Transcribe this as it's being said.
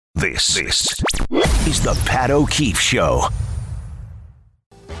This is the Pat O'Keefe Show.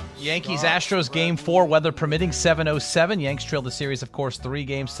 Yankees-Astros Game 4, weather permitting, 7:07. Yanks trail the series, of course,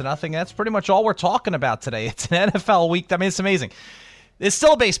 3-0. That's pretty much all we're talking about today. It's an NFL week. I mean, it's amazing. It's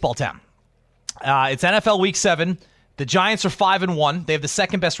still a baseball town. It's NFL Week 7. The Giants are 5-1. They have the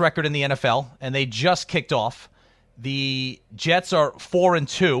second-best record in the NFL, and they just kicked off. The Jets are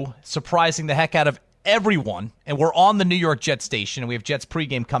 4-2, surprising the heck out of everyone. And we're on the New York Jets station, and we have Jets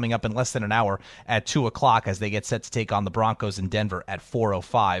pregame coming up in less than an hour at 2 o'clock as they get set to take on the Broncos in Denver at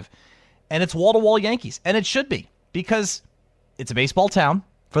 4:05. And it's wall-to-wall Yankees, and it should be, because it's a baseball town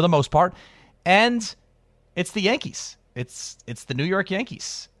for the most part, and it's the Yankees. It's the New York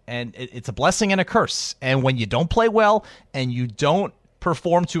Yankees, and it's a blessing and a curse. And when you don't play well and you don't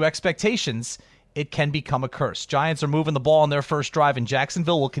perform to expectations, it can become a curse. Giants are moving the ball on their first drive in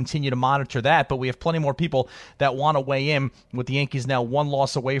Jacksonville. We'll continue to monitor that, but we have plenty more people that want to weigh in, with the Yankees now one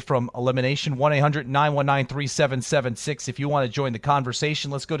loss away from elimination. 1-800-919-3776 if you want to join the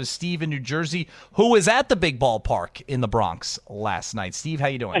conversation. Let's go to Steve in New Jersey, who was at the big ballpark in the Bronx last night. Steve, how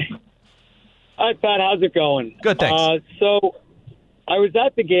you doing? Hi, Pat. How's it going? Good, thanks. So I was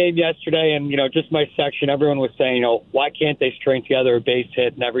at the game yesterday, and, just my section, everyone was saying, why can't they string together a base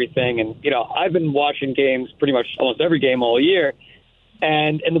hit and everything? And, I've been watching games pretty much almost every game all year.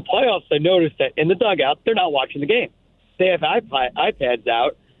 And in the playoffs, I noticed that in the dugout, they're not watching the game. They have iPads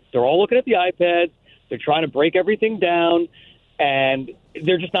out. They're all looking at the iPads. They're trying to break everything down, and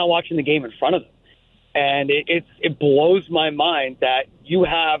they're just not watching the game in front of them. And it blows my mind that you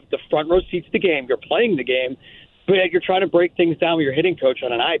have the front row seats to the game. You're playing the game, but you're trying to break things down with your hitting coach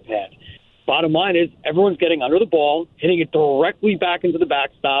on an iPad. Bottom line is everyone's getting under the ball, hitting it directly back into the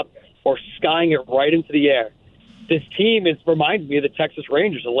backstop, or skying it right into the air. This team reminds me of the Texas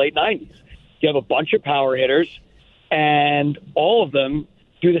Rangers of the late 90s. You have a bunch of power hitters, and all of them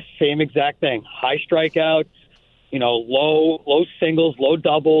do the same exact thing. High strikeouts, low singles, low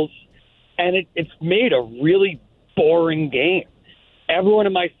doubles, and it's made a really boring game. Everyone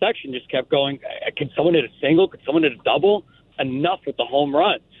in my section just kept going, can someone hit a single? Could someone hit a double? Enough with the home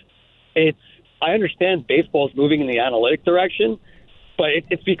runs. I understand baseball is moving in the analytic direction, but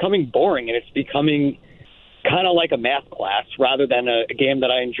it's becoming boring, and it's becoming kind of like a math class rather than a game that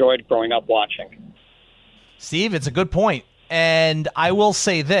I enjoyed growing up watching. Steve, it's a good point. And I will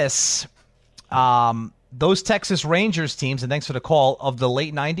say this, those Texas Rangers teams, and thanks for the call, of the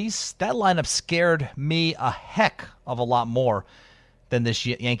late 90s, that lineup scared me a heck of a lot more than this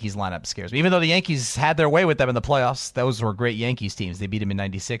Yankees lineup scares me. Even though the Yankees had their way with them in the playoffs, those were great Yankees teams. They beat them in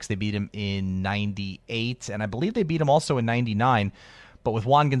 96, they beat them in 98, and I believe they beat them also in 99. But with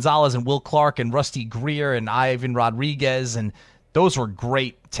Juan Gonzalez and Will Clark and Rusty Greer and Ivan Rodriguez, and those were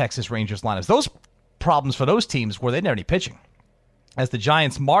great Texas Rangers lineups. Those problems for those teams were they didn't have any pitching. As the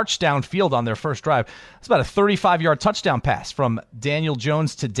Giants marched downfield on their first drive, it's about a 35-yard touchdown pass from Daniel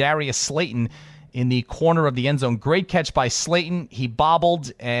Jones to Darius Slayton in the corner of the end zone. Great catch by Slayton. He bobbled,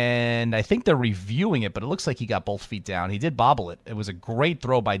 and I think they're reviewing it, but it looks like he got both feet down. He did bobble it. It was a great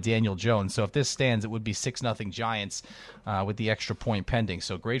throw by Daniel Jones. So if this stands, it would be 6-0 Giants with the extra point pending.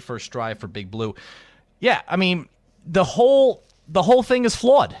 So great first drive for Big Blue. Yeah, I mean, the whole thing is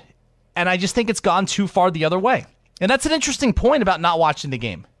flawed, and I just think it's gone too far the other way. And that's an interesting point about not watching the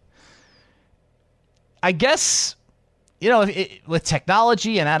game. I guess, with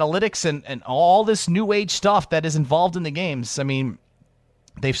technology and analytics and all this new age stuff that is involved in the games, I mean,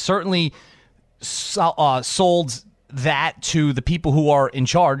 they've certainly sold that to the people who are in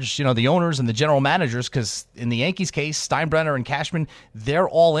charge, the owners and the general managers, because in the Yankees case, Steinbrenner and Cashman, they're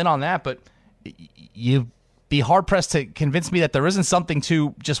all in on that. But you'd be hard-pressed to convince me that there isn't something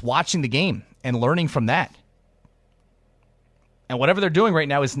to just watching the game and learning from that. And whatever they're doing right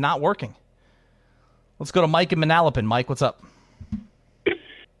now is not working. Let's go to Mike in Manalapan. Mike, what's up?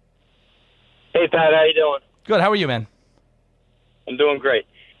 Hey, Pat, how you doing? Good. How are you, man? I'm doing great.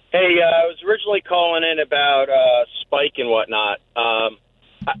 Hey, I was originally calling in about Spike and whatnot.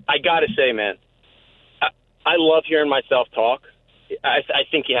 I got to say, man, I love hearing myself talk. I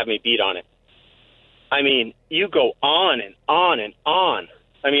think you have me beat on it. I mean, you go on and on and on.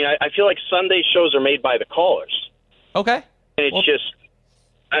 I mean, I feel like Sunday shows are made by the callers. Okay. And it's just...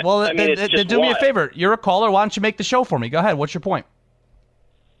 then do me a favor. You're a caller. Why don't you make the show for me? Go ahead. What's your point?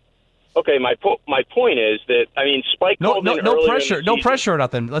 Okay, my point is that, I mean, Spike called in no earlier pressure. in the No season. pressure or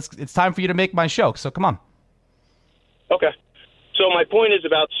nothing. It's time for you to make my show, so come on. Okay. So my point is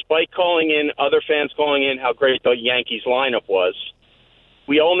about Spike calling in, other fans calling in, how great the Yankees lineup was.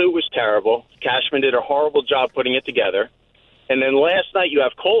 We all knew it was terrible. Cashman did a horrible job putting it together. And then last night you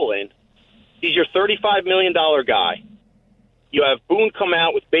have Cole in. He's your $35 million guy. You have Boone come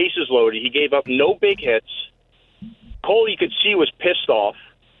out with bases loaded. He gave up no big hits. Cole, you could see, was pissed off,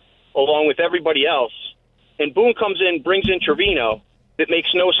 along with everybody else. And Boone comes in, brings in Trevino. That makes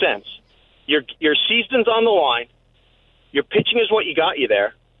no sense. Your season's on the line. Your pitching is what you got you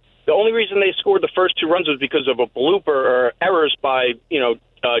there. The only reason they scored the first 2 runs was because of a blooper or errors by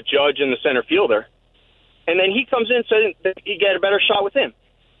Judge and the center fielder. And then he comes in saying that you get a better shot with him.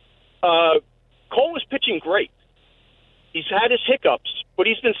 Cole was pitching great. He's had his hiccups, but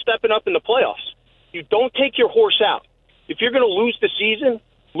he's been stepping up in the playoffs. You don't take your horse out. If you're going to lose the season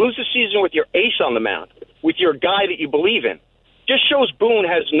with your ace on the mound, with your guy that you believe in. Just shows Boone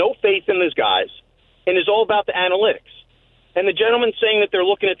has no faith in his guys and is all about the analytics. And the gentleman saying that they're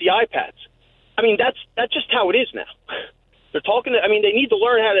looking at the iPads. I mean, that's just how it is now. They're talking. They need to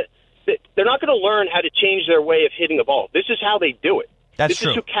learn how to. They're not going to learn how to change their way of hitting a ball. This is how they do it. This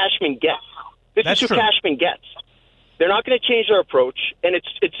is who Cashman gets. Cashman gets. They're not going to change their approach, and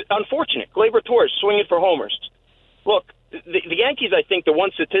it's unfortunate. Gleyber Torres swinging for homers. Look, the Yankees, I think the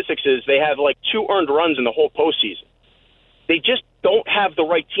one statistics is they have like 2 earned runs in the whole postseason. They just don't have the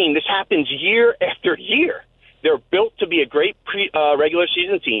right team. This happens year after year. They're built to be a great regular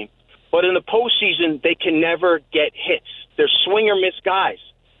season team, but in the postseason, they can never get hits. They're swing or miss guys.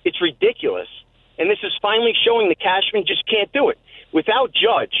 It's ridiculous. And this is finally showing that Cashman just can't do it. Without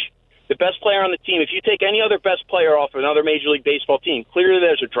Judge, the best player on the team, if you take any other best player off of another Major League Baseball team, clearly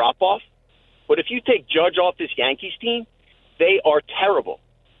there's a drop-off. But if you take Judge off this Yankees team, they are terrible.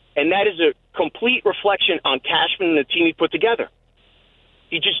 And that is a complete reflection on Cashman and the team he put together.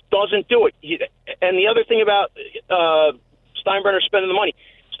 He just doesn't do it. And the other thing about Steinbrenner spending the money,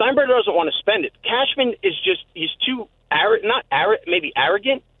 Steinbrenner doesn't want to spend it. Cashman is he's too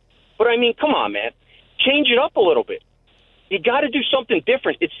arrogant, but I mean, come on, man. Change it up a little bit. You got to do something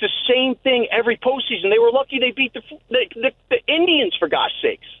different. It's the same thing every postseason. They were lucky they beat the Indians, for gosh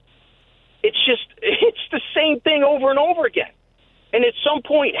sakes. It's the same thing over and over again. And at some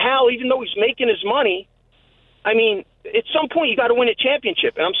point, Hal, even though he's making his money, I mean, at some point you got to win a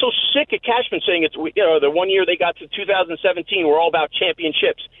championship. And I'm so sick of Cashman saying it's the one year they got to 2017, we're all about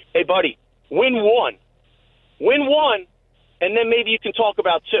championships. Hey, buddy, win one, and then maybe you can talk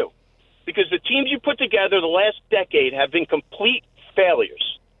about 2. Because the teams you put together the last decade have been complete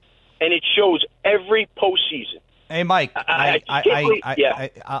failures, and it shows every postseason. Hey, Mike, I'll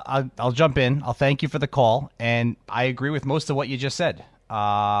jump in. I'll thank you for the call, and I agree with most of what you just said.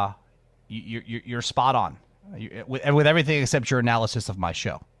 You're spot on with everything except your analysis of my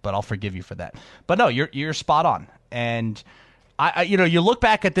show, but I'll forgive you for that. But no, you're spot on, and you look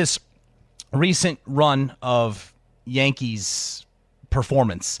back at this recent run of Yankees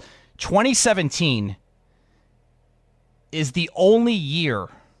performance. 2017 is the only year.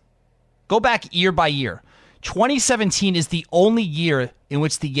 Go back year by year. 2017 is the only year in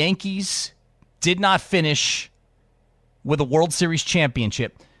which the Yankees did not finish with a World Series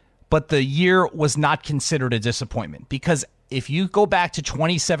championship, but the year was not considered a disappointment. Because if you go back to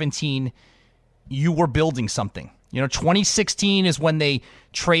 2017, you were building something. 2016 is when they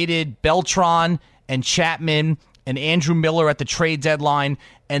traded Beltran and Chapman and Andrew Miller at the trade deadline,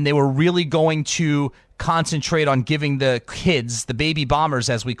 and they were really going to concentrate on giving the kids, the baby bombers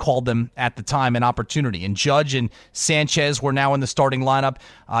as we called them at the time, an opportunity. And Judge and Sanchez were now in the starting lineup.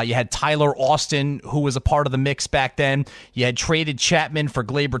 You had Tyler Austin, who was a part of the mix back then. You had traded Chapman for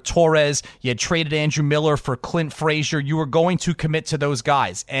Gleyber Torres. You had traded Andrew Miller for Clint Frazier. You were going to commit to those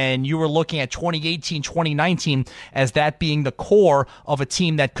guys. And you were looking at 2018, 2019 as that being the core of a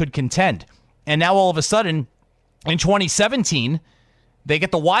team that could contend. And now all of a sudden, in 2017, they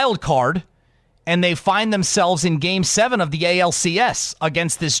get the wild card, and they find themselves in Game 7 of the ALCS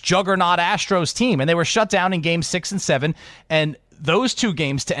against this juggernaut Astros team. And they were shut down in Game 6 and 7. And those 2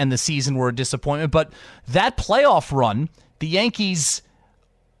 games to end the season were a disappointment. But that playoff run, the Yankees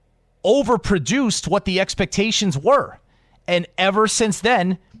overproduced what the expectations were. And ever since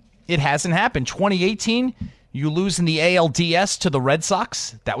then, it hasn't happened. 2018, you lose in the ALDS to the Red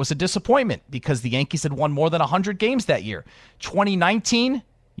Sox. That was a disappointment because the Yankees had won more than 100 games that year. 2019,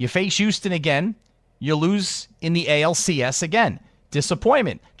 you face Houston again. You lose in the ALCS again.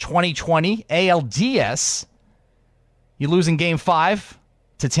 Disappointment. 2020, ALDS. You lose in Game 5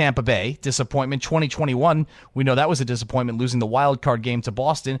 to Tampa Bay. Disappointment. 2021, we know that was a disappointment, losing the wild card game to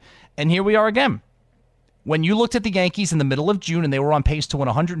Boston. And here we are again. When you looked at the Yankees in the middle of June and they were on pace to win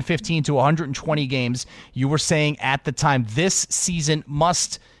 115 to 120 games, you were saying at the time, this season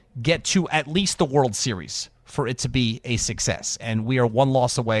must get to at least the World Series for it to be a success. And we are one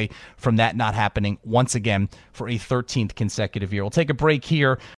loss away from that not happening once again for a 13th consecutive year. We'll take a break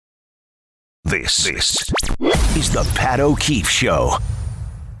here. This is the Pat O'Keefe Show.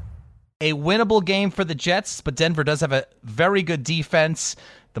 A winnable game for the Jets, but Denver does have a very good defense.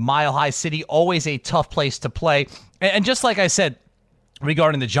 The Mile High City, always a tough place to play. And just like I said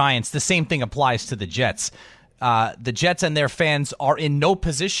regarding the Giants, the same thing applies to the Jets. The Jets and their fans are in no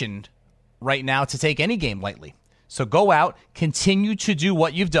position right now to take any game lightly. So go out, continue to do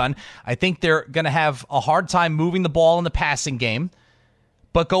what you've done. I think they're going to have a hard time moving the ball in the passing game,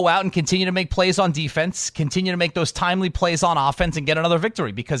 but go out and continue to make plays on defense, continue to make those timely plays on offense, and get another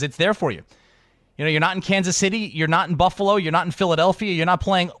victory because it's there for you. You know, you're not in Kansas City, you're not in Buffalo, you're not in Philadelphia, you're not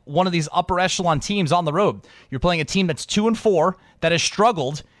playing one of these upper echelon teams on the road. You're playing a team that's 2-4, that has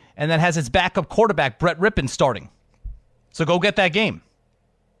struggled, and that has its backup quarterback, Brett Rippon, starting. So go get that game.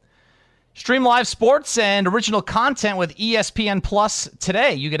 Stream live sports and original content with ESPN Plus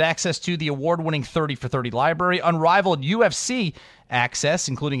today. You get access to the award-winning 30 for 30 library, unrivaled UFC access,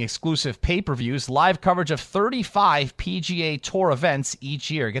 including exclusive pay-per-views, live coverage of 35 PGA Tour events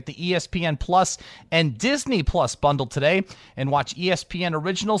each year. Get the ESPN Plus and Disney Plus bundled today and watch ESPN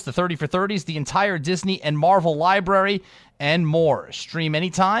Originals, the 30 for 30s, the entire Disney and Marvel library, and more. Stream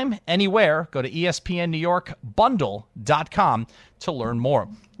anytime, anywhere. Go to ESPNNewYorkBundle.com to learn more.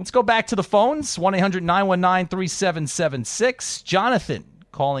 Let's go back to the phones. 1-800-919-3776. Jonathan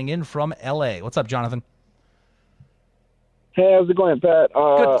calling in from L.A. What's up, Jonathan? Hey, how's it going, Pat?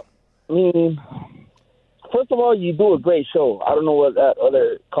 Good. I mean, first of all, you do a great show. I don't know what that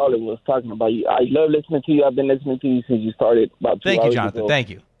other caller was talking about. I love listening to you. I've been listening to you since you started about 2 hours ago. Thank you, Jonathan. Thank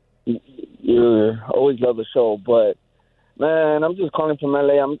you. You always love the show, but man, I'm just calling from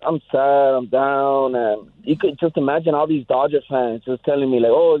LA. I'm sad. I'm down, and you could just imagine all these Dodger fans just telling me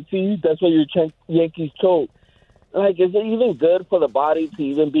like, "Oh, see, that's why your Yankees choke." Like, is it even good for the body to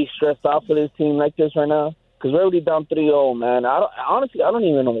even be stressed out for this team like this right now? Because we're already down 3-0, man. Honestly, I don't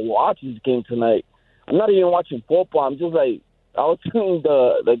even watch this game tonight. I'm not even watching football. I'm just like, I was telling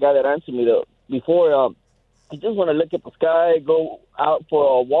the guy that answered me before, I just want to look at the sky, go out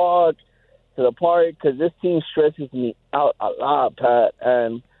for a walk to the park, because this team stresses me out a lot, Pat.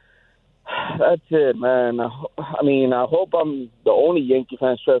 And that's it, man. I hope I'm the only Yankee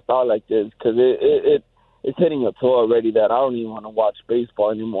fan stressed out like this, because it's hitting a toll already that I don't even want to watch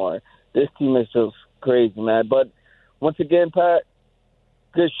baseball anymore. This team is just crazy, man. But once again, Pat,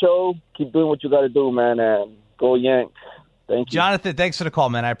 good show. Keep doing what you got to do, man, and go Yanks. Thank you. Jonathan, thanks for the call,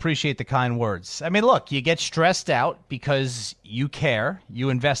 man. I appreciate the kind words. I mean, look, you get stressed out because you care.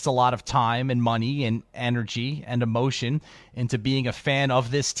 You invest a lot of time and money and energy and emotion into being a fan of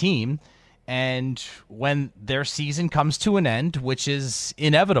this team. And when their season comes to an end, which is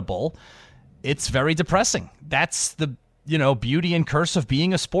inevitable, it's very depressing. That's the beauty and curse of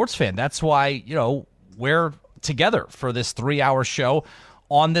being a sports fan. That's why, we're together for this 3-hour show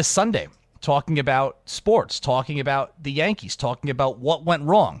on this Sunday, talking about sports, talking about the Yankees, talking about what went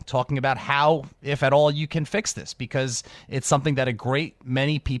wrong, talking about how, if at all, you can fix this, because it's something that a great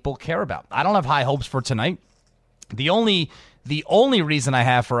many people care about. I don't have high hopes for tonight. The only reason I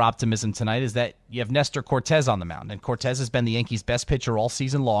have for optimism tonight is that you have Nestor Cortez on the mound, and Cortez has been the Yankees' best pitcher all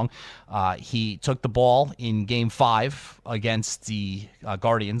season long. He took the ball in Game 5 against the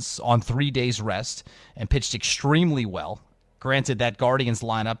Guardians on 3 days rest and pitched extremely well. Granted, that Guardians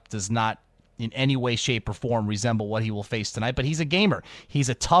lineup does not in any way, shape, or form resemble what he will face tonight, but he's a gamer. He's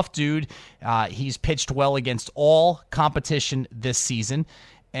a tough dude. He's pitched well against all competition this season,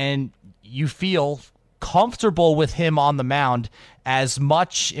 and you feel comfortable with him on the mound as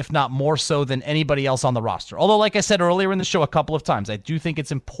much, if not more so, than anybody else on the roster. Although, like I said earlier in the show a couple of times, I do think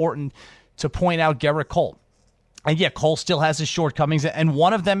it's important to point out Gerrit Cole. And yeah, Cole still has his shortcomings, and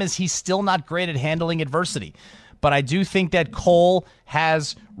one of them is he's still not great at handling adversity. But I do think that Cole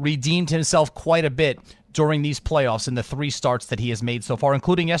has redeemed himself quite a bit during these playoffs in the 3 starts that he has made so far,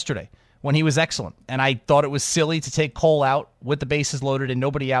 including yesterday, when he was excellent. And I thought it was silly to take Cole out with the bases loaded and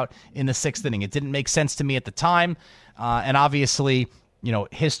nobody out in the 6th inning. It didn't make sense to me at the time. And obviously,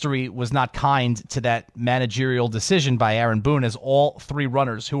 history was not kind to that managerial decision by Aaron Boone, as all 3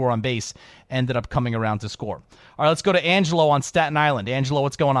 runners who were on base ended up coming around to score. All right, let's go to Angelo on Staten Island. Angelo,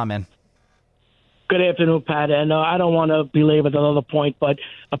 what's going on, man? Good afternoon, Pat. And I don't want to belabor another point, but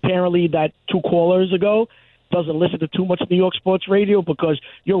apparently that 2 callers ago doesn't listen to too much New York sports radio, because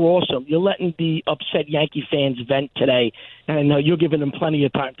you're awesome. You're letting the upset Yankee fans vent today, and you're giving them plenty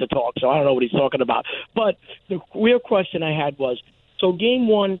of time to talk, so I don't know what he's talking about. But the real question I had was, so Game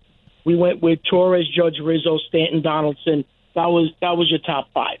 1, we went with Torres, Judge, Rizzo, Stanton, Donaldson. That was your top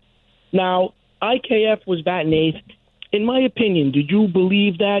 5. Now, IKF was batting 8th. In my opinion, did you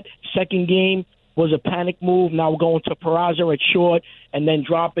believe that second game was a panic move. Now we're going to Peraza at short and then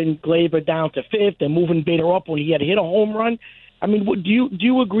dropping Gleyber down to fifth and moving Bader up when he had hit a home run. I mean, do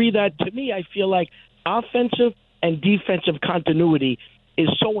you agree that, to me, I feel like offensive and defensive continuity is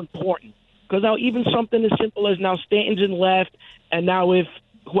so important? Because now even something as simple as now Stanton's in left, and now if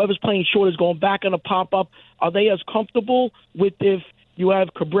whoever's playing short is going back on a pop-up, are they as comfortable with if you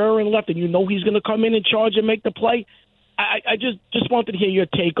have Cabrera in left and you know he's going to come in and charge and make the play? I just wanted to hear your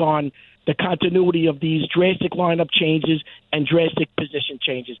take on the continuity of these drastic lineup changes and drastic position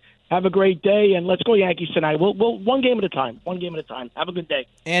changes. Have a great day, and let's go Yankees tonight. We'll one game at a time. One game at a time. Have a good day.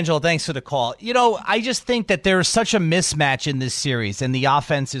 Angelo, thanks for the call. You know, I just think that there's such a mismatch in this series, and the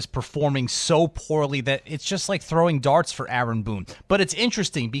offense is performing so poorly that it's just like throwing darts for Aaron Boone. But it's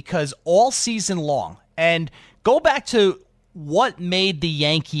interesting because all season long, and go back to what made the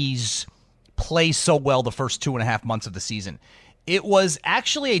Yankees play so well the first 2.5 months of the season. It was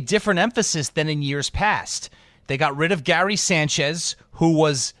actually a different emphasis than in years past. They got rid of Gary Sanchez, who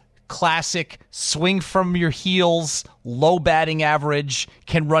was classic swing from your heels, low batting average,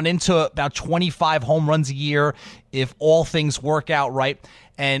 can run into about 25 home runs a year if all things work out right,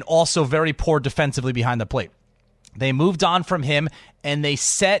 and also very poor defensively behind the plate. They moved on from him, and they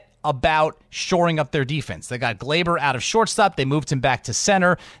set about shoring up their defense. They got Gleyber out of shortstop. They moved him back to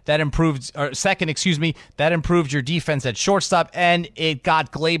center. That improved, or second, excuse me. That improved your defense at shortstop, and it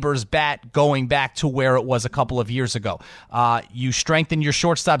got Gleyber's bat going back to where it was a couple of years ago. You strengthen your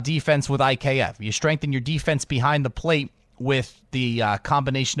shortstop defense with IKF. You strengthen your defense behind the plate with the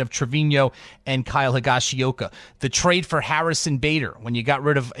combination of Trevino and Kyle Higashioka. The trade for Harrison Bader, when you got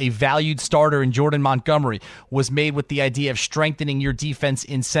rid of a valued starter in Jordan Montgomery, was made with the idea of strengthening your defense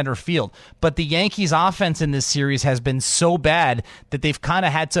in center field. But the Yankees' offense in this series has been so bad that they've kind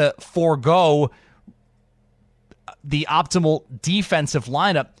of had to forego the optimal defensive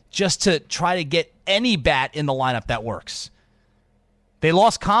lineup just to try to get any bat in the lineup that works. They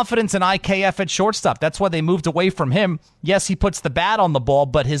lost confidence in IKF at shortstop. That's why they moved away from him. Yes, he puts the bat on the ball,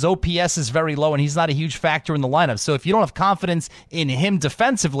 but his OPS is very low, and he's not a huge factor in the lineup. So if you don't have confidence in him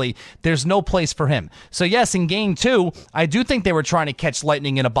defensively, there's no place for him. So yes, in Game 2, I do think they were trying to catch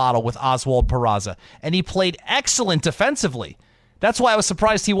lightning in a bottle with Oswald Peraza, and he played excellent defensively. That's why I was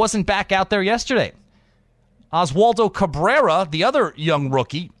surprised he wasn't back out there yesterday. Oswaldo Cabrera, the other young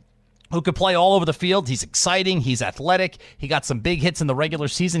rookie, who could play all over the field. He's exciting. He's athletic. He got some big hits in the regular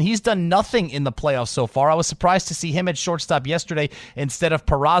season. He's done nothing in the playoffs so far. I was surprised to see him at shortstop yesterday instead of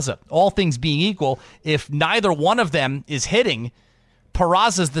Peraza. All things being equal, if neither one of them is hitting,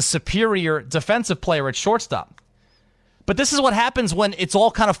 Peraza's the superior defensive player at shortstop. But this is what happens when it's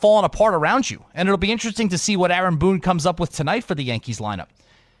all kind of falling apart around you. And it'll be interesting to see what Aaron Boone comes up with tonight for the Yankees lineup.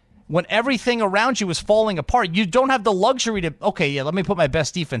 When everything around you is falling apart, you don't have the luxury to, okay, yeah, let me put my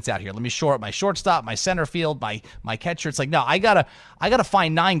best defense out here. Let me shore up my shortstop, my center field, my catcher. It's like, no, I gotta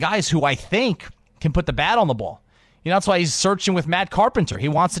find 9 guys who I think can put the bat on the ball. You know, that's why he's searching with Matt Carpenter. He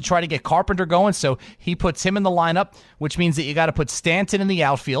wants to try to get Carpenter going, so he puts him in the lineup, which means that you got to put Stanton in the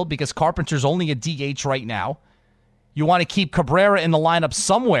outfield because Carpenter's only a DH right now. You want to keep Cabrera in the lineup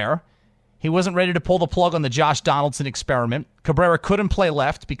somewhere. He wasn't ready to pull the plug on the Josh Donaldson experiment. Cabrera couldn't play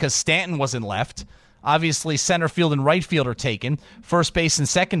left because Stanton was in left. Obviously, center field and right field are taken. First base and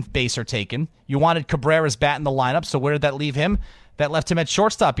second base are taken. You wanted Cabrera's bat in the lineup, so where did that leave him? That left him at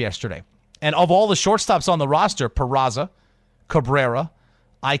shortstop yesterday. And of all the shortstops on the roster, Peraza, Cabrera,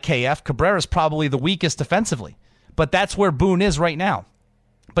 IKF, Cabrera's probably the weakest defensively. But that's where Boone is right now.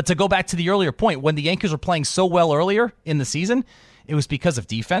 But to go back to the earlier point, when the Yankees were playing so well earlier in the season, it was because of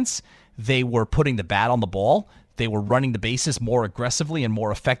defense. They were putting the bat on the ball. They were running the bases more aggressively and more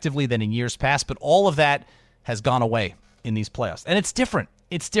effectively than in years past. But all of that has gone away in these playoffs. And it's different.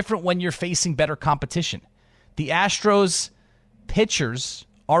 It's different when you're facing better competition. The Astros pitchers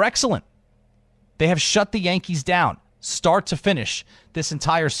are excellent. They have shut the Yankees down, start to finish, this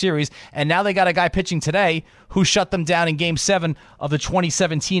entire series. And now they got a guy pitching today who shut them down in Game 7 of the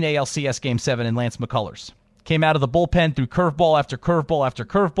 2017 ALCS Game 7 in Lance McCullers. Came out of the bullpen through curveball after curveball after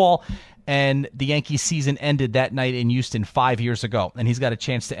curveball, and the Yankees season ended that night in Houston 5 years ago, and he's got a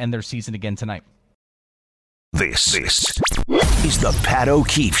chance to end their season again tonight. This is the Pat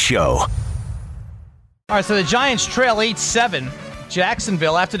O'Keefe Show. All right, so the Giants trail 8-7.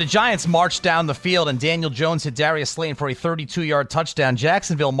 Jacksonville, after the Giants marched down the field and Daniel Jones hit Darius Slayton for a 32-yard touchdown,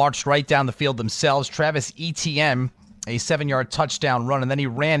 Jacksonville marched right down the field themselves. Travis Etienne a 7-yard touchdown run, and then he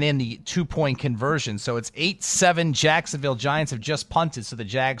ran in the 2-point conversion. So it's 8-7. Jacksonville Giants have just punted, so the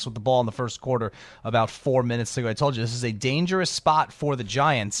Jags with the ball in the first quarter about 4 minutes ago. I told you this is a dangerous spot for the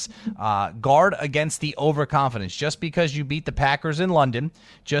Giants. Guard against the overconfidence. Just because you beat the Packers in London,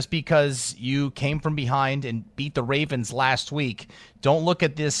 just because you came from behind and beat the Ravens last week, don't look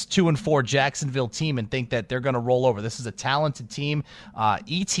at this 2-4 Jacksonville team and think that they're going to roll over. This is a talented team.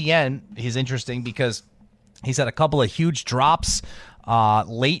 ETN is interesting because he's had a couple of huge drops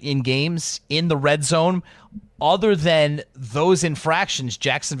late in games in the red zone. Other than those infractions,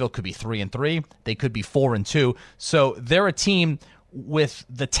 Jacksonville could be 3-3. They could be 4-2. So they're a team with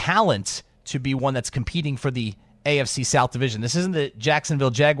the talent to be one that's competing for the AFC South division. This isn't the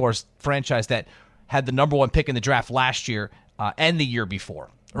Jacksonville Jaguars franchise that had the number 1 pick in the draft last year and the year before.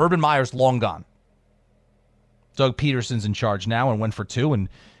 Urban Meyer's long gone. Doug Peterson's in charge now and went for 2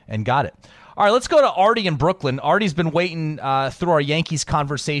 and got it. All right, let's go to Artie in Brooklyn. Artie's been waiting through our Yankees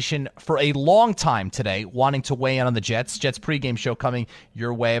conversation for a long time today, wanting to weigh in on the Jets. Jets pregame show coming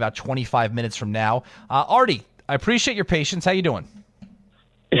your way about 25 minutes from now. Artie, I appreciate your patience. How you doing?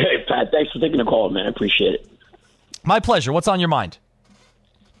 Hey, Pat, thanks for taking the call, man. I appreciate it. My pleasure. What's on your mind?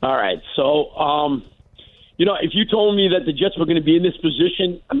 All right, so, if you told me that the Jets were going to be in this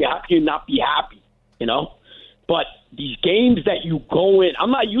position, I mean, how can you not be happy, But these games that you go in, I'm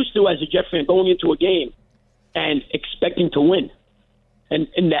not used to, as a Jet fan, going into a game and expecting to win. And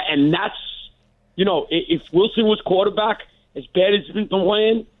that's, if Wilson was quarterback, as bad as he's been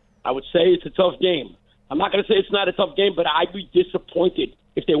playing, I would say it's a tough game. I'm not going to say it's not a tough game, but I'd be disappointed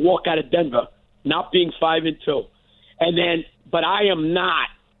if they walk out of Denver not being 5-2. But I am not,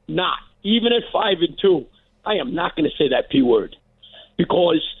 even at 5-2, I am not going to say that P word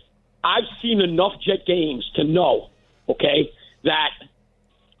because I've seen enough Jet games to know, that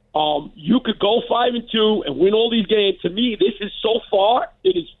you could go 5-2 and win all these games. To me, this is so far,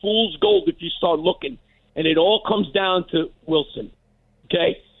 it is fool's gold if you start looking. And it all comes down to Wilson,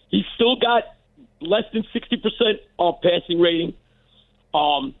 He's still got less than 60% passing rating.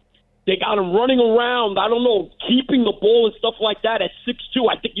 They got him running around, I don't know, keeping the ball and stuff like that at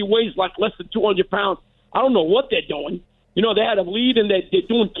 6'2". I think he weighs like less than 200 pounds. I don't know what they're doing. They had a lead and they're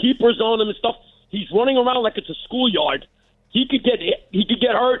doing keepers on him and stuff. He's running around like it's a schoolyard. He could get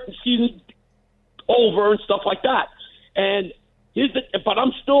hurt and season over and stuff like that. But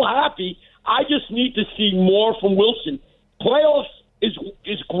I'm still happy. I just need to see more from Wilson. Playoffs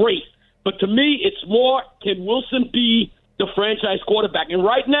is great, but to me, it's more, can Wilson be the franchise quarterback? And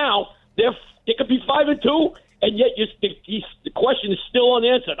right now, they could be 5-2, and yet the question is still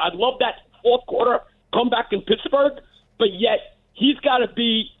unanswered. I'd love that fourth quarter comeback in Pittsburgh, but yet he's got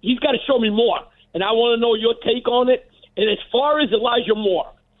to show me more. And I want to know your take on it. And as far as Elijah Moore,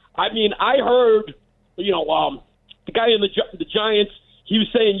 I mean, I heard, the guy in the Giants, he was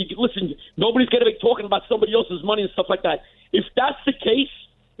saying, listen, nobody's going to be talking about somebody else's money and stuff like that. If that's the case,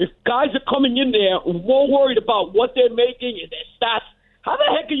 if guys are coming in there and more worried about what they're making and their stats, how the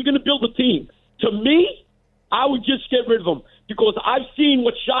heck are you going to build a team? To me, I would just get rid of them because I've seen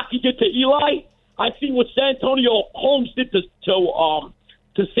what Shockey did to Eli. I've seen what Santonio Holmes did to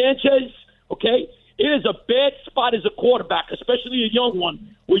Sanchez, It is a bad spot as a quarterback, especially a young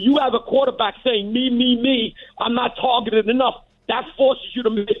one, where you have a quarterback saying, me, I'm not targeted enough. That forces you to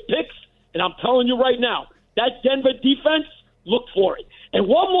make picks, and I'm telling you right now, that Denver defense, look for it. And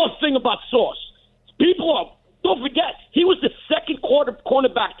one more thing about Sauce. Don't forget, he was the second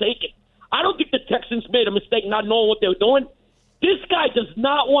cornerback taken. I don't think the Texans made a mistake not knowing what they were doing. This guy does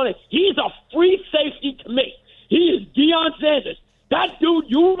not want it. He's a free safety to me. He is Deion Sanders. That dude,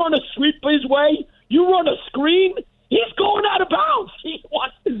 you run a sweep his way, you run a screen, he's going out of bounds. He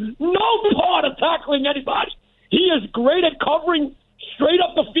wants no part of tackling anybody. He is great at covering straight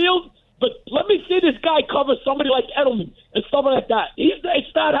up the field, but let me see this guy cover somebody like Edelman and stuff like that.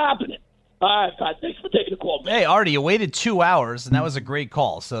 It's not happening. All right, Pat, thanks for taking the call, man. Hey, Artie, you waited 2 hours, and that was a great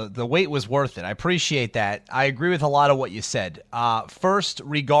call. So the wait was worth it. I appreciate that. I agree with a lot of what you said. First,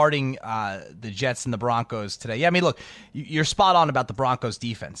 regarding the Jets and the Broncos today. Yeah, I mean, look, you're spot on about the Broncos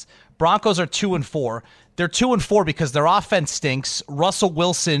defense. Broncos are 2-4. They're 2-4 because their offense stinks. Russell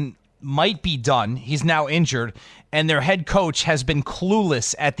Wilson might be done. He's now injured, and their head coach has been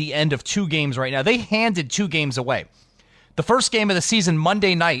clueless at the end of 2 games right now. They handed 2 games away. The first game of the season,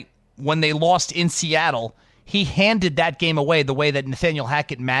 Monday night, when they lost in Seattle, he handed that game away the way that Nathaniel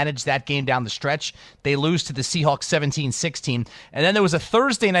Hackett managed that game down the stretch. They lose to the Seahawks 17-16. And then there was a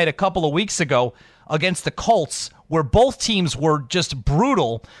Thursday night a couple of weeks ago against the Colts where both teams were just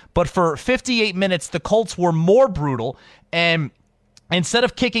brutal, but for 58 minutes, the Colts were more brutal. And instead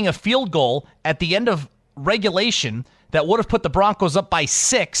of kicking a field goal at the end of regulation that would have put the Broncos up by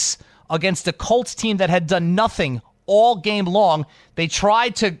 6 against a Colts team that had done nothing all game long. They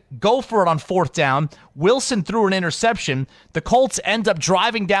tried to go for it on 4th down. Wilson threw an interception. The Colts end up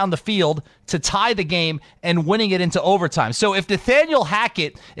driving down the field to tie the game and winning it into overtime. So if Nathaniel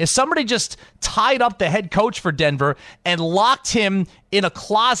Hackett, if somebody just tied up the head coach for Denver and locked him in a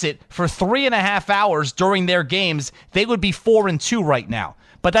closet for 3.5 hours during their games, they would be 4-2 right now.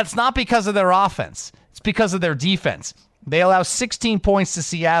 But that's not because of their offense. It's because of their defense. They allow 16 points to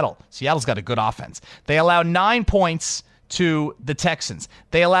Seattle. Seattle's got a good offense. They allow 9 points to the Texans.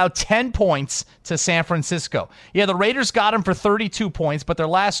 They allow 10 points to San Francisco. Yeah, the Raiders got them for 32 points, but their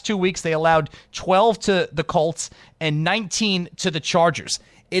last 2 weeks they allowed 12 to the Colts and 19 to the Chargers.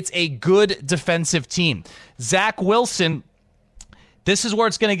 It's a good defensive team. Zach Wilson, this is where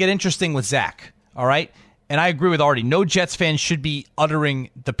it's going to get interesting with Zach, all right? And I agree with Artie. No Jets fan should be uttering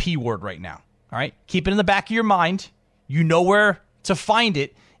the P word right now, all right? Keep it in the back of your mind. You know where to find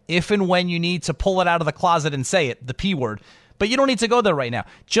it if and when you need to pull it out of the closet and say it, the P word. But you don't need to go there right now.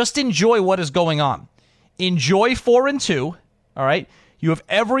 Just enjoy what is going on. Enjoy 4-2, all right? You have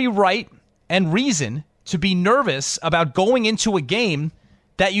every right and reason to be nervous about going into a game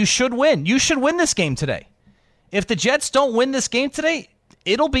that you should win. You should win this game today. If the Jets don't win this game today,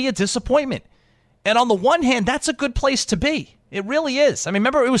 it'll be a disappointment. And on the one hand, that's a good place to be. It really is. I mean,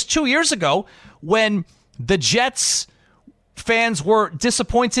 remember, it was 2 years ago when the Jets fans were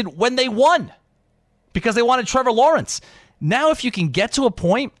disappointed when they won because they wanted Trevor Lawrence. Now, if you can get to a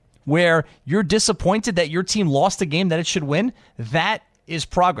point where you're disappointed that your team lost a game that it should win, that is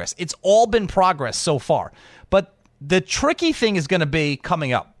progress. It's all been progress so far. But the tricky thing is going to be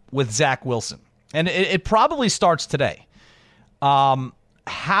coming up with Zach Wilson. And it probably starts today.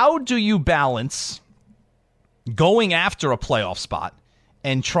 How do you balance going after a playoff spot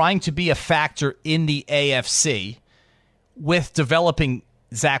and trying to be a factor in the AFC with developing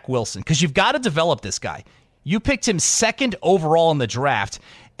Zach Wilson? Because you've got to develop this guy. You picked him 2nd overall in the draft,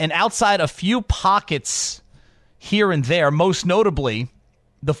 and outside a few pockets here and there, most notably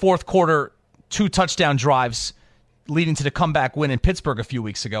the 4th quarter 2 touchdown drives leading to the comeback win in Pittsburgh a few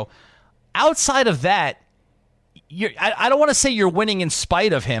weeks ago, outside of that, I don't want to say you're winning in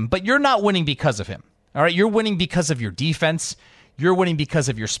spite of him, but you're not winning because of him. All right, you're winning because of your defense. You're winning because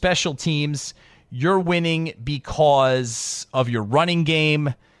of your special teams. You're winning because of your running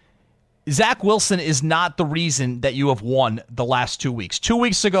game. Zach Wilson is not the reason that you have won the last 2 weeks. 2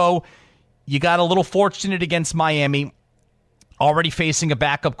 weeks ago, you got a little fortunate against Miami, already facing a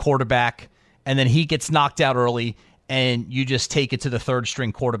backup quarterback, and then he gets knocked out early, and you just take it to the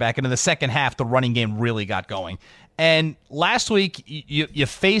 3rd-string quarterback. And in the second half, the running game really got going. And last week, you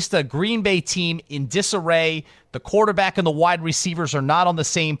faced a Green Bay team in disarray. The quarterback and the wide receivers are not on the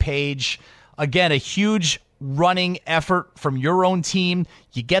same page. Again, a huge running effort from your own team.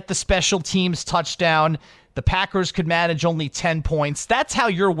 You get the special teams touchdown. The Packers could manage only 10 points. That's how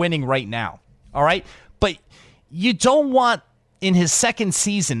you're winning right now, all right? But you don't want, in his 2nd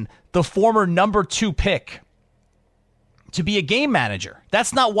season, the former number 2 pick to be a game manager.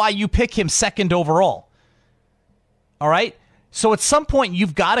 That's not why you pick him 2nd overall. All right? So at some point,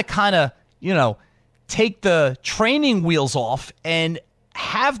 you've got to kind of, take the training wheels off and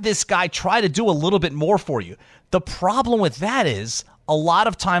have this guy try to do a little bit more for you. The problem with that is a lot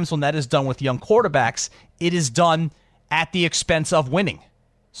of times when that is done with young quarterbacks, it is done at the expense of winning.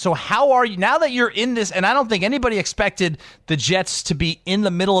 So how are you, now that you're in this, and I don't think anybody expected the Jets to be in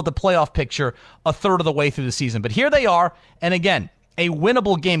the middle of the playoff picture a third of the way through the season. But here they are, and again, a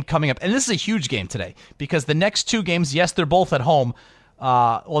winnable game coming up. And this is a huge game today because the next 2 games, yes, they're both at home.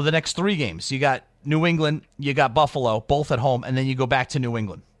 The next 3 games, you got New England, you got Buffalo, both at home, and then you go back to New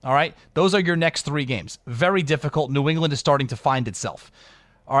England. All right? Those are your next 3 games. Very difficult. New England is starting to find itself.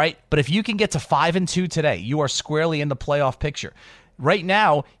 All right? But if you can get to 5-2 today, you are squarely in the playoff picture. Right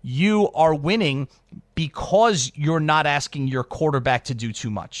now, you are winning because you're not asking your quarterback to do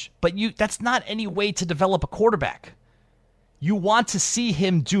too much. But that's not any way to develop a quarterback. You want to see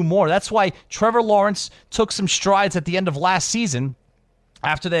him do more. That's why Trevor Lawrence took some strides at the end of last season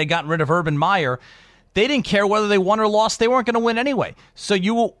after they had gotten rid of Urban Meyer. They didn't care whether they won or lost. They weren't going to win anyway. So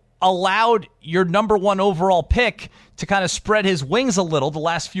you allowed your number 1 overall pick to kind of spread his wings a little the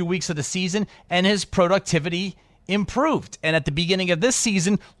last few weeks of the season, and his productivity improved. And at the beginning of this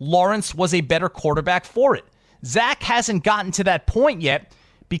season, Lawrence was a better quarterback for it. Zach hasn't gotten to that point yet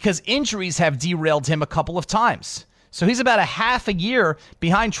because injuries have derailed him a couple of times. So he's about a half a year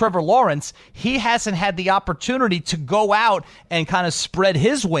behind Trevor Lawrence. He hasn't had the opportunity to go out and kind of spread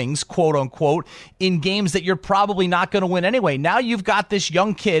his wings, quote unquote, in games that you're probably not going to win anyway. Now you've got this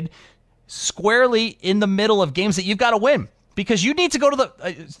young kid squarely in the middle of games that you've got to win because you need to go to the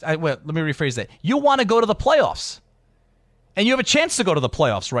let me rephrase that. You want to go to the playoffs, and you have a chance to go to the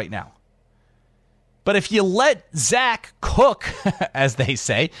playoffs right now. But if you let Zach cook, as they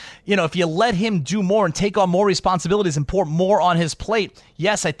say, if you let him do more and take on more responsibilities and pour more on his plate,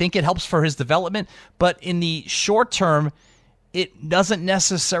 yes, I think it helps for his development. But in the short term, it doesn't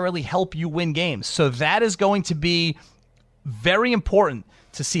necessarily help you win games. So that is going to be very important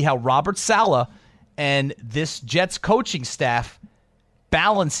to see how Robert Saleh and this Jets coaching staff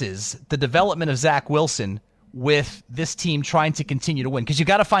balances the development of Zach Wilson with this team trying to continue to win. Because you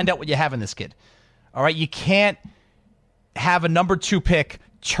got to find out what you have in this kid. All right, you can't have a number 2 pick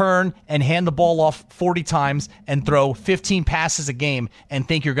turn and hand the ball off 40 times and throw 15 passes a game and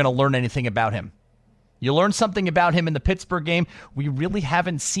think you're going to learn anything about him. You learned something about him in the Pittsburgh game. We really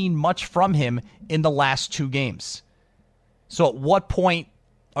haven't seen much from him in the last 2 games. So at what point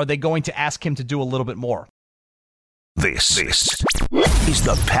are they going to ask him to do a little bit more? This is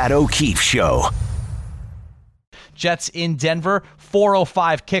the Pat O'Keefe Show. Jets in Denver,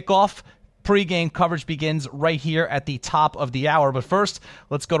 4:05 kickoff. Pre-game coverage begins right here at the top of the hour. But first,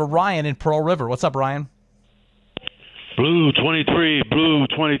 let's go to Ryan in Pearl River. What's up, Ryan? Blue 23.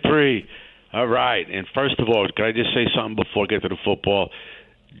 All right. And first of all, can I just say something before I get to the football?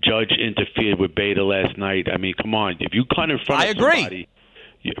 Judge interfered with Beta last night. I mean, come on. If you cut in front of somebody...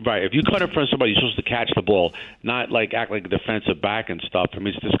 Right. If you cut in front of somebody, you're supposed to catch the ball, not act like a defensive back and stuff. I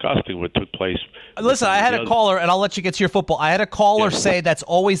mean, it's disgusting what took place. Listen, I had a caller, and I'll let you get to your football. I had a caller say that's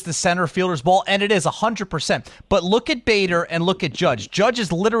always the center fielder's ball, and it is 100%. But look at Bader and look at Judge. Judge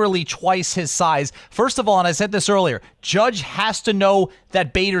is literally twice his size. First of all, and I said this earlier, Judge has to know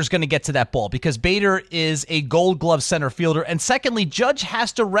that Bader's going to get to that ball because Bader is a Gold Glove center fielder. And secondly, Judge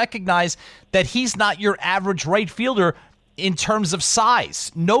has to recognize that he's not your average right fielder in terms of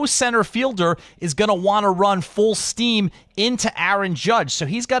size. No center fielder is going to want to run full steam into Aaron Judge. So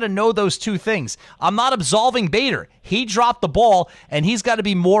he's got to know those 2 things. I'm not absolving Bader. He dropped the ball, and he's got to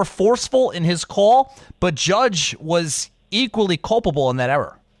be more forceful in his call, but Judge was equally culpable in that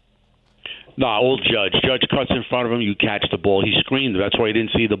error. No, old Judge. Judge cuts in front of him. You catch the ball. He screened. That's why he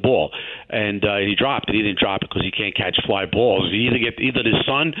didn't see the ball, and he dropped it. He didn't drop it because he can't catch fly balls. You either the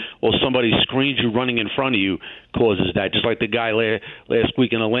sun or somebody screens you running in front of you causes that. Just like the guy last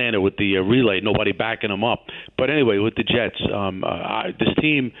week in Atlanta with the relay, nobody backing him up. But anyway, with the Jets, this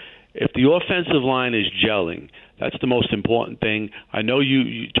team, if the offensive line is gelling, that's the most important thing. I know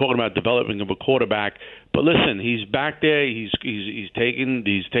you talking about developing of a quarterback, but listen, he's back there. He's taking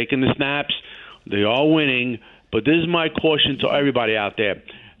the snaps. They are winning, but this is my caution to everybody out there.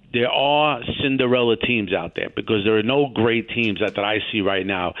 There are Cinderella teams out there because there are no great teams that I see right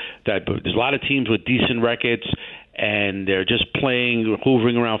now. There's a lot of teams with decent records, and they're just playing,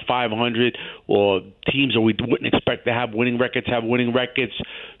 hovering around 500, or teams that we wouldn't expect to have winning records.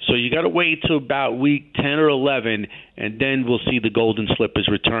 So you got to wait till about week 10 or 11, and then we'll see the golden slippers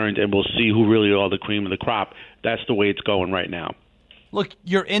returned, and we'll see who really are the cream of the crop. That's the way it's going right now. Look,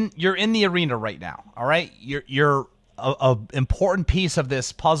 you're in the arena right now. All right, you're a important piece of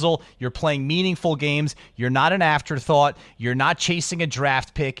this puzzle. You're playing meaningful games. You're not an afterthought. You're not chasing a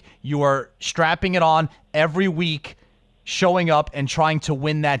draft pick. You are strapping it on every week, showing up and trying to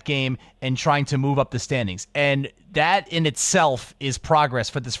win that game and trying to move up the standings. And that in itself is progress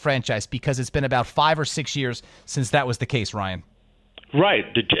for this franchise because it's been about 5 or 6 years since that was the case, Ryan. Right.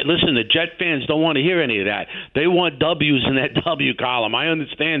 Listen, the Jet fans don't want to hear any of that. They want W's in that W column. I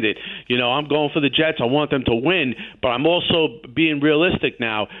understand it. I'm going for the Jets. I want them to win, but I'm also being realistic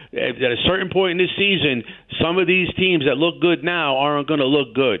now. At a certain point in this season, some of these teams that look good now aren't going to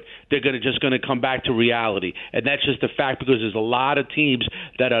look good. They're just going to come back to reality, and that's just a fact because there's a lot of teams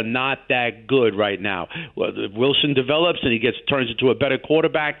that are not that good right now. Well, if Wilson develops and he turns into a better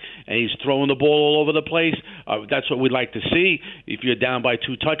quarterback and he's throwing the ball all over the place, that's what we'd like to see. If you're down by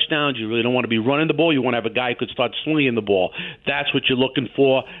 2 touchdowns, you really don't want to be running the ball. You want to have a guy who could start slinging the ball. That's what you're looking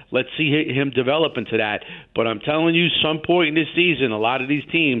for. Let's see him develop into that. But I'm telling you, some point in this season, a lot of these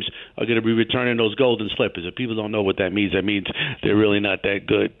teams are going to be returning those golden slippers. If people don't know what that means they're really not that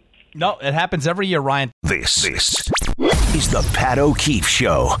good. No, it happens every year, Ryan. This is the Pat O'Keefe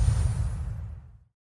Show.